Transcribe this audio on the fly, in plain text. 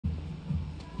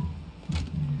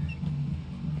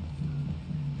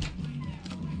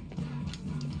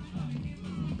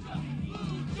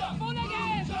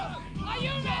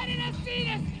see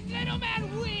this little man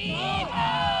weep?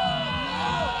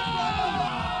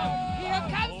 Here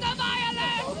comes the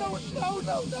violence!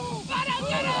 No! But I'm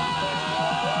gonna...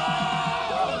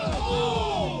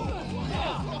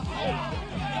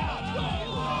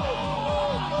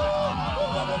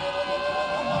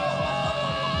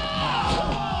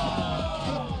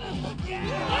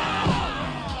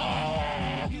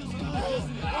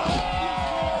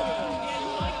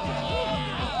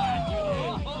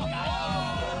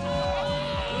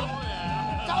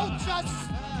 Don't just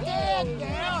stand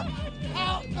there!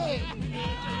 Help me!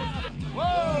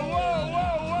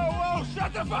 Whoa!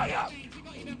 Shut the fuck up!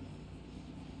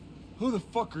 Who the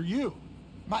fuck are you?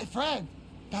 My friend.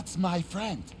 That's my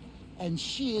friend. And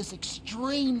she is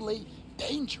extremely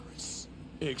dangerous.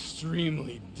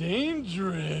 Extremely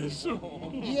dangerous.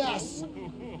 Yes,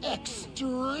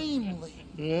 extremely.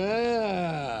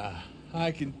 Yeah,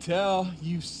 I can tell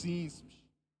you've seen some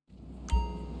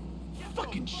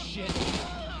fucking shit.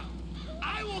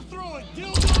 I will throw a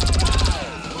dildo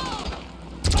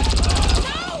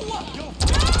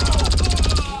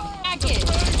Back it!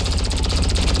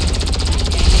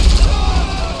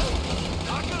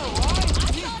 Not gonna lie,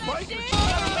 these bikers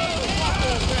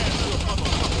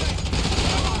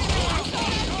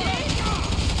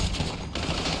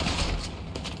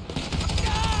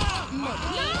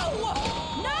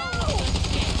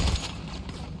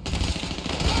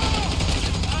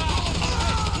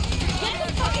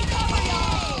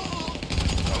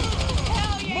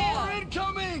more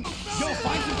incoming! Yo,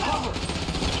 find some cover!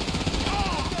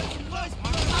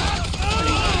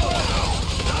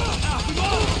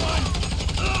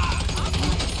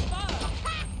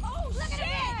 Oh, look at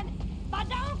him!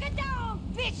 Badonka-dong,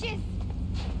 bitches!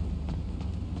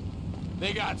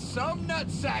 They got some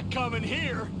nutsack coming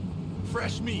here.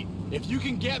 Fresh meat. If you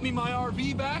can get me my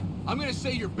RV back, I'm gonna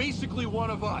say you're basically one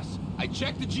of us. I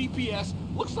checked the GPS.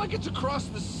 Looks like it's across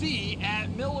the sea at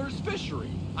Miller's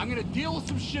Fishery. I'm gonna deal with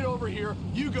some shit over here.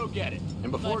 You go get it.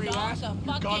 And before you ask,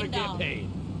 you're gonna get paid.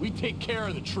 We take care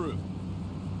of the truth.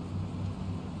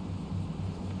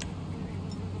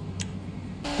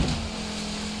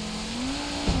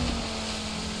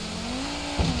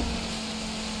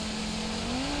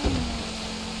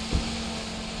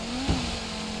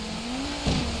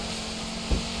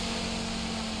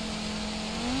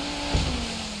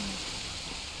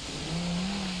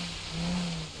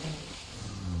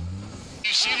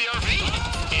 You see the RV?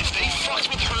 If they fucked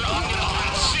with her, I'm gonna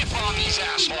hot zip on these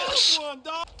assholes.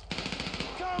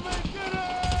 Come and get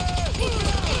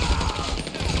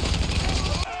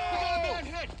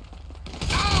it!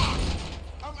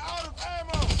 I'm out of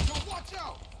ammo! So watch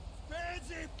out!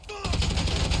 Fancy fuck!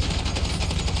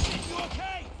 You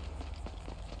okay?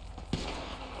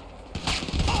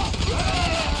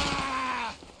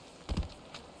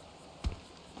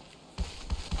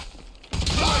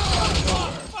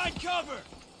 Find cover!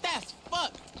 That's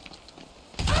fucked.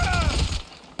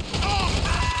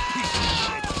 Piece of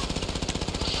shit!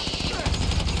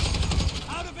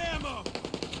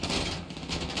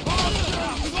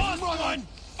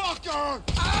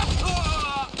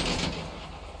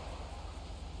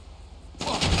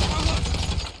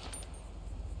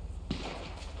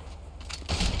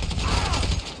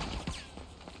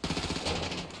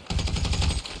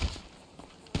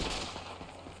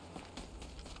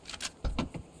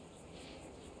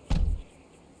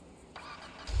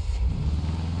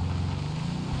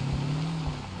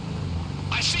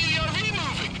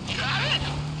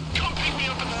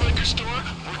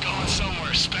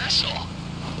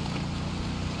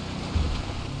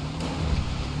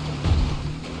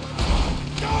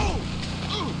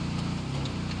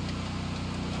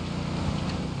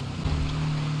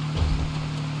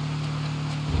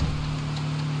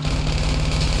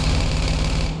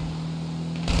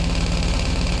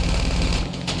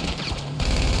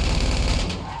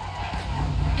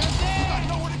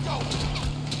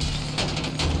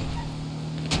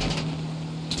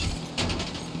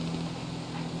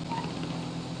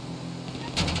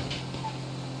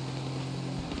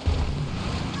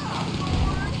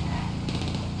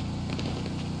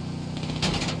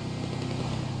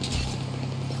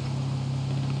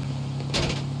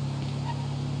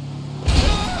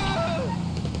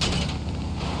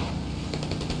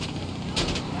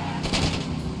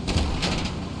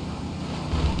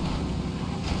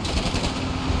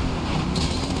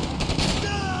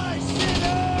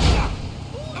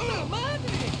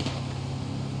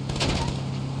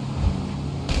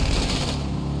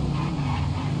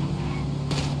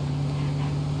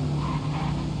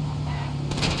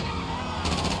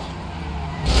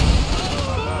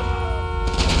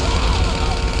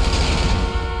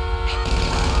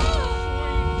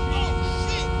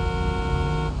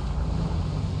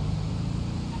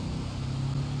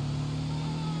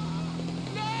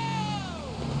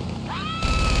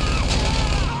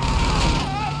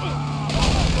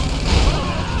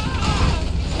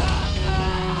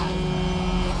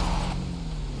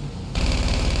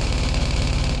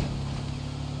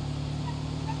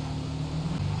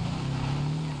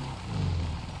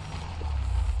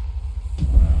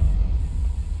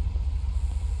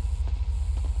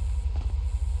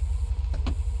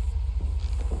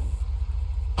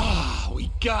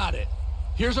 Got it.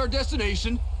 Here's our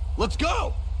destination. Let's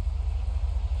go!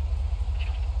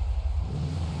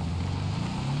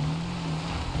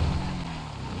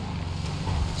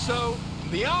 So,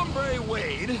 the hombre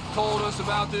Wade told us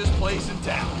about this place in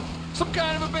town. Some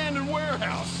kind of abandoned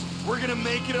warehouse. We're gonna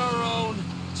make it our own,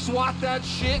 swat that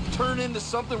shit, turn into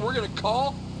something we're gonna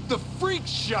call the Freak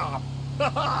Shop.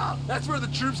 That's where the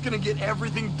troop's gonna get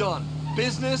everything done.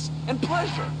 Business and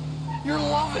pleasure. You'll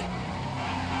love it.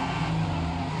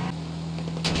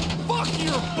 Fuck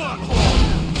your butthole!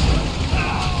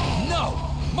 No!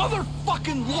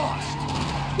 Motherfucking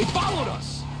lost! They followed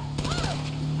us!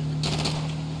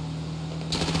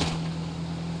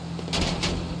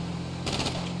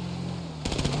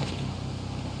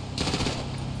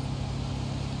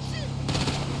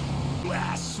 You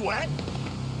ass sweat!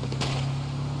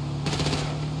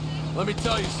 Let me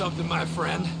tell you something, my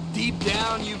friend. Deep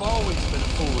down, you've always been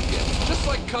a fooligan. Just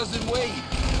like Cousin Wade.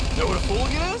 Know what a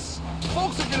fooligan is?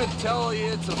 Folks are gonna tell you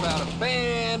it's about a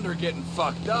band, or getting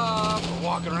fucked up, or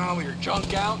walking around with your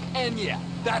junk out, and yeah,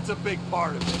 that's a big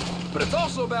part of it. But it's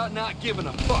also about not giving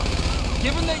a fuck.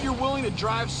 Given that you're willing to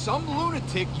drive some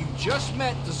lunatic you just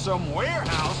met to some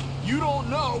warehouse you don't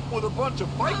know with a bunch of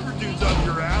biker dudes up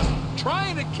your ass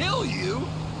trying to kill you,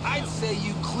 I'd say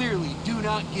you clearly do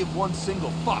not give one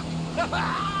single fuck.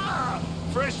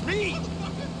 Fresh meat!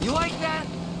 You like that?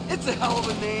 It's a hell of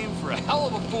a name for a hell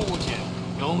of a fooligan.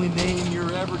 The only name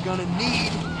you're ever gonna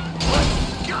need.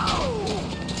 Let's go!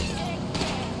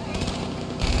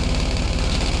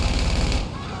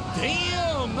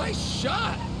 Damn, nice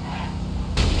shot!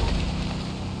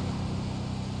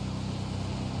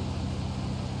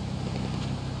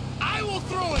 I will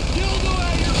throw a dildo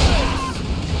at your face!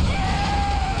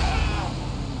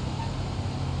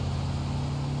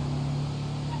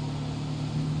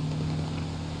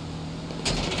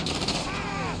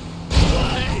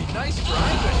 Hey, nice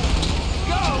driving!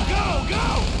 Go, go, go!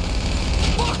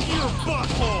 Fuck your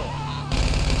butthole!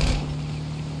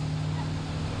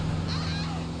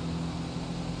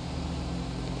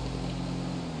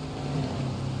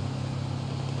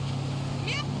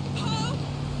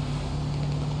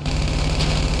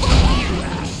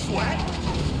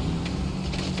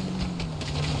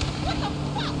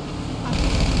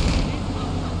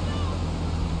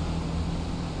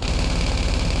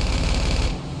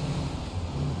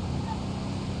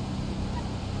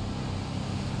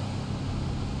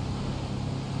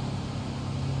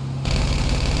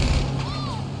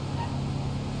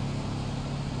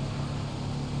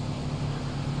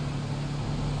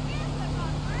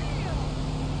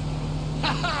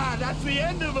 That's the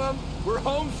end of them. We're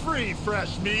home free,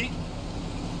 fresh meat.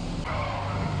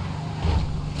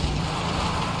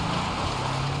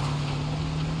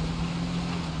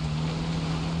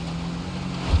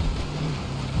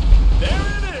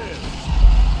 There it is.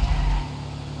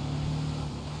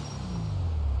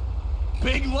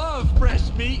 Big love, fresh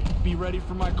meat. Be ready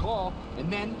for my call,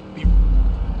 and then be...